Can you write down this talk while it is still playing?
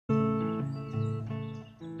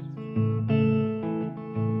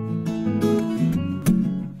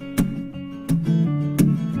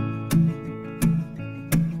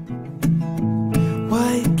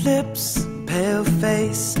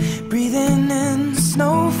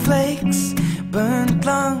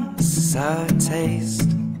sour taste.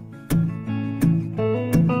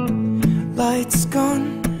 Lights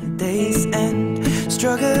gone, days end,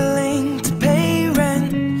 struggling to pay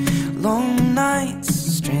rent. Long nights,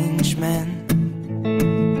 strange men.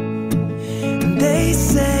 They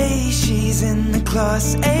say she's in the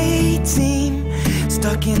class A team,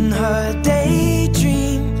 stuck in her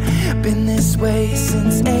daydream. Been this way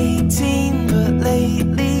since 18, but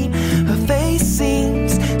lately her face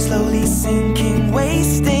seems slowly sinking,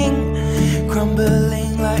 wasting,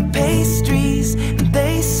 crumbling like pastries. And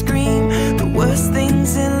they scream the worst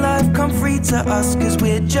things in life come free to us, 'cause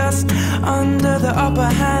we're just under the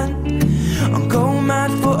upper hand. I'll go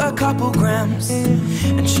mad for a couple grams,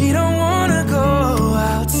 and she don't wanna go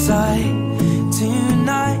outside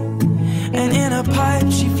tonight. And in a pipe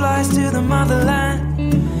she flies to the motherland,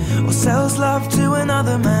 or sells love to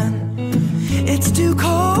another man. It's too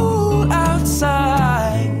cold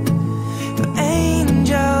outside for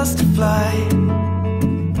angels to fly,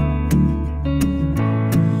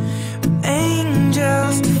 for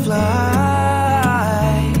angels to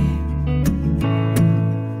fly.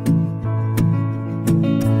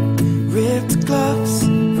 Ripped gloves,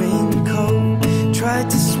 raincoat, tried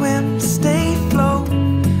to swim, stay afloat.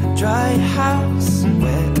 Dry house and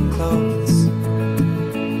wet clothes.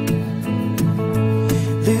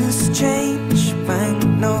 Loose change,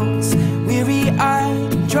 banknotes,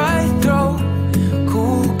 weary-eyed, dry throat.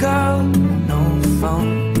 Cool girl, no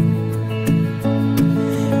phone.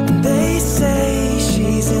 They say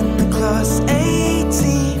she's in the class A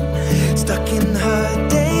team, stuck in her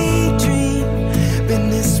daydream. Been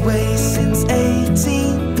this way since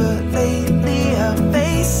 18, but lately her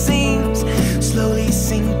face seems slowly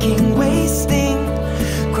sinking, wasting,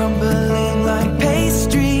 crumbling like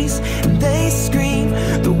pastries. And they scream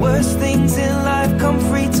the worst things in life come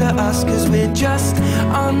free to us, 'cause we're just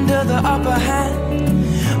under the upper hand.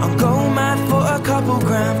 I'll go mad for a couple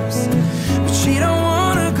grams, but she don't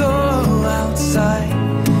wanna go outside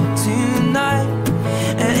tonight.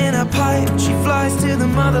 And in a pipe she flies to the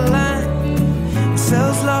motherland, and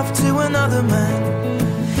sells love to another man.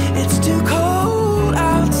 It's too cold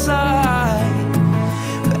outside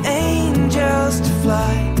for angels to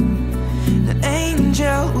fly. An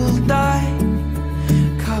angel will die,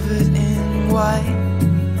 covered in white,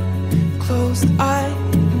 closed eye,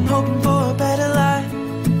 hoping for a better life.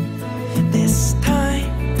 This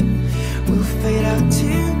time we'll fade out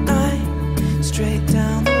tonight, straight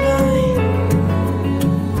down the line.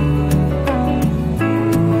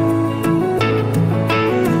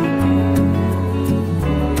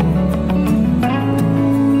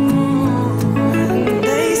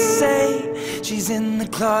 In the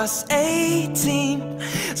class A team,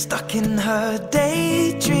 stuck in her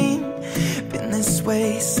daydream. Been this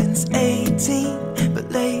way since 18, but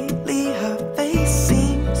lately her face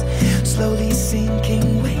seems slowly sinking,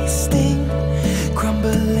 wasting,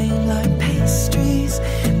 crumbling like pastries.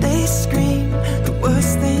 They scream the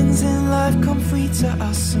worst things in life come free to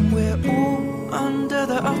us, and we're all under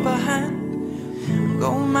the upper hand.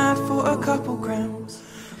 Go mad for a couple grams,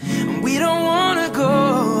 and we don't wanna go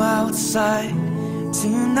outside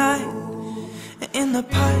tonight. In the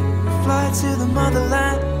pipe, fly to the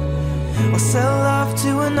motherland, or sell love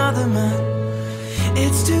to another man.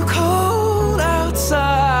 It's too cold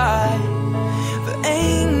outside for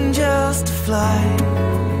angels to fly.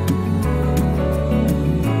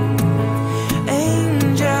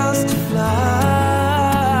 Angels to fly.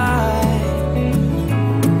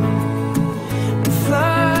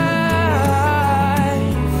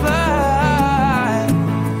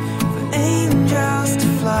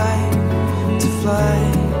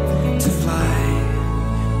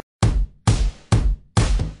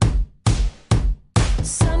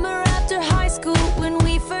 Summer after high school, when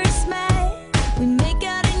we first met, we make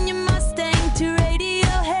out in your Mustang to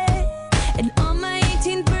Radiohead. And on my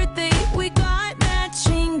 18th birthday, we got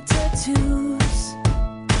matching tattoos.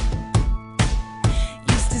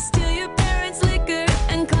 Used to steal your